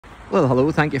Well,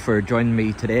 hello, thank you for joining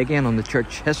me today again on the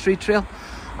church history trail,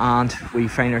 and we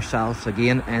find ourselves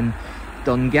again in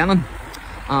Dungannon,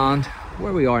 and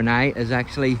where we are now is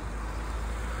actually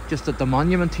just at the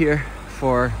monument here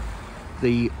for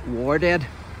the war dead,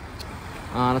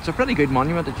 and it's a pretty good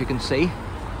monument that you can see.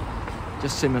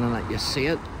 Just zooming in and let you see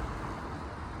it,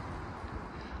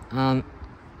 and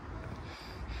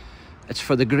it's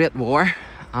for the Great War,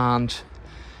 and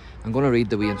I'm going to read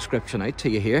the wee inscription out to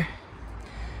you here.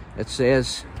 It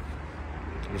says,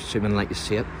 just zoom in and let you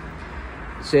see it.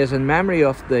 It says, in memory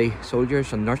of the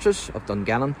soldiers and nurses of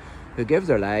Dungannon who gave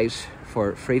their lives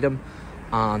for freedom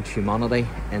and humanity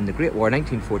in the Great War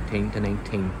 1914 to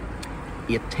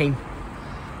 1918.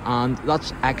 And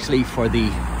that's actually for the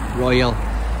Royal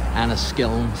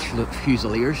Enniskillen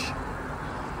Fusiliers,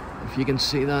 if you can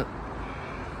see that.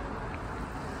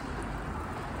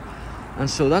 And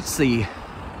so that's the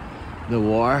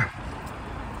war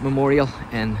memorial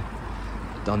in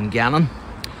Dungannon,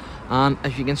 and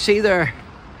as you can see there,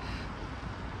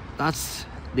 that's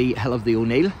the Hill of the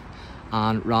O'Neill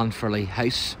and RANFURLY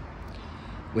house,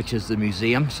 which is the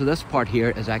museum. So this part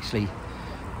here is actually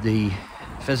the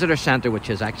visitor centre, which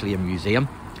is actually a museum,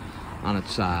 and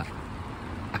it's a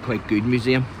quite good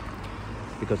museum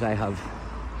because I have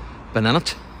been in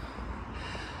it.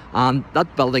 And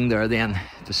that building there then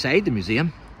beside the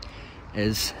museum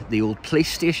is the old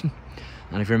police station.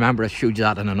 And if you remember, I showed you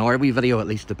that in an RB video, at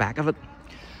least the back of it.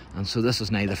 And so this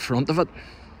is now the front of it.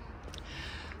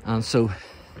 And so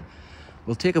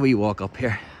we'll take a wee walk up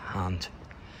here and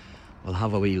we'll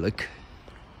have a wee look.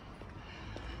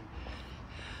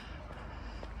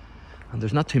 And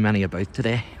there's not too many about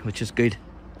today, which is good.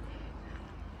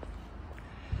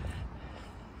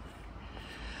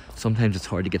 Sometimes it's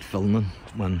hard to get filming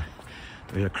when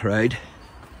there's a crowd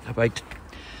about.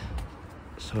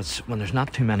 So it's when there's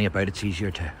not too many about, it's easier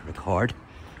to record.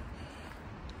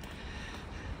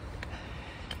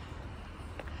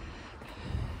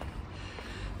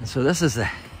 And so this is the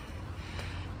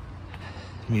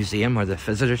museum, or the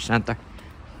visitor centre,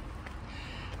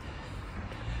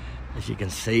 as you can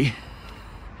see.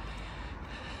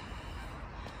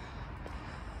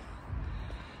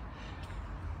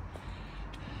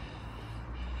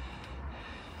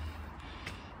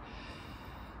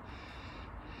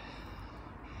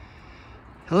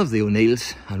 Hill of the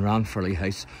O'Neills and RANFURLY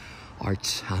House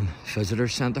Arts and Visitor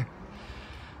Centre,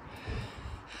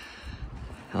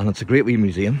 and it's a great wee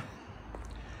museum.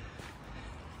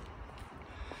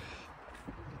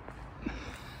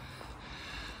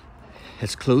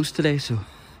 It's closed today, so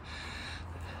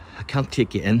I can't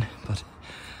take you in, but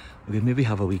we could maybe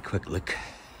have a wee quick look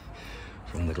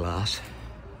from the glass,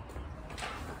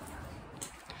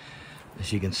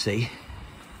 as you can see.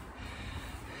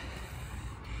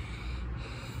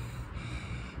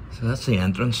 So that's the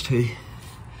entrance to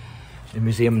the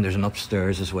museum, and there's an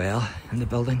upstairs as well in the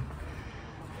building.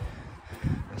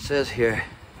 It says here,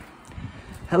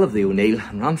 Hill of the O'Neill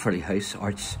and RANFURLY House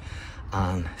Arts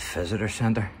and Visitor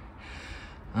Centre.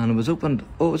 And it was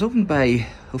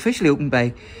officially opened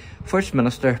by First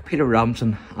Minister Perter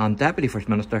Robinson and Deputy First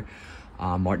Minister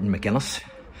Martin MacGuinness.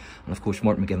 And of course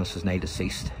Martin MacGuinness is now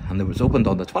deceased. And it was opened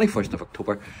on the 21st of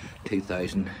October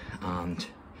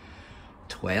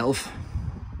 2012.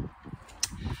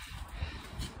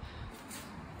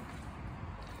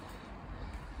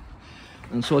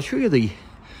 And so I'll show you the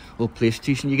old police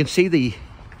station. You can see the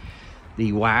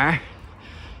wire.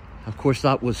 Of course,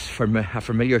 that was a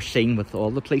familiar scene with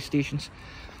all the police stations,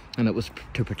 and it was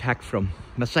to protect from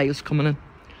missiles coming in.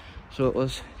 So it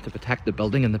was to protect the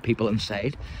building and the people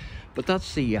inside. But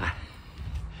that's the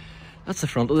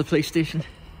front of the police station,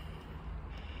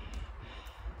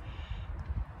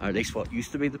 or at least what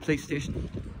used to be the police station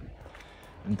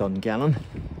in Dungannon.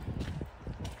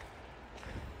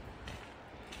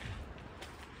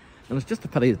 And it's just a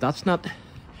pity that that's not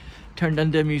turned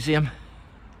into a museum.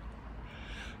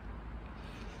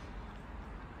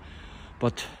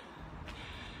 But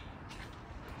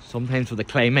sometimes with the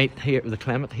climate here,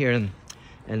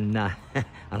 and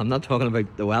I'm not talking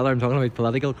about the weather, I'm talking about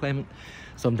political climate,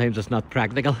 sometimes it's not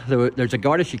practical. There's a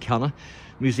Garda Síochána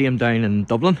museum down in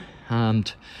Dublin,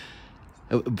 and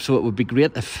so it would be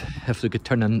great if they could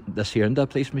turn in this here into a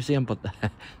police museum, but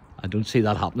I don't see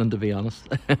that happening, to be honest.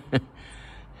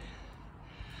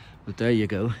 But there you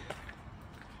go.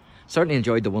 Certainly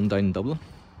enjoyed the one down in Dublin.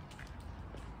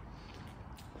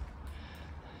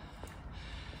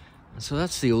 And so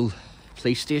that's the old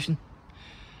police station.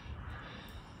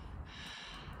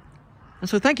 And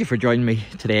so thank you for joining me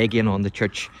today again on the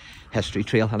church history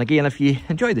trail. And again, if you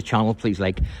enjoy the channel, please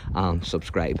like and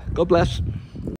subscribe. God bless.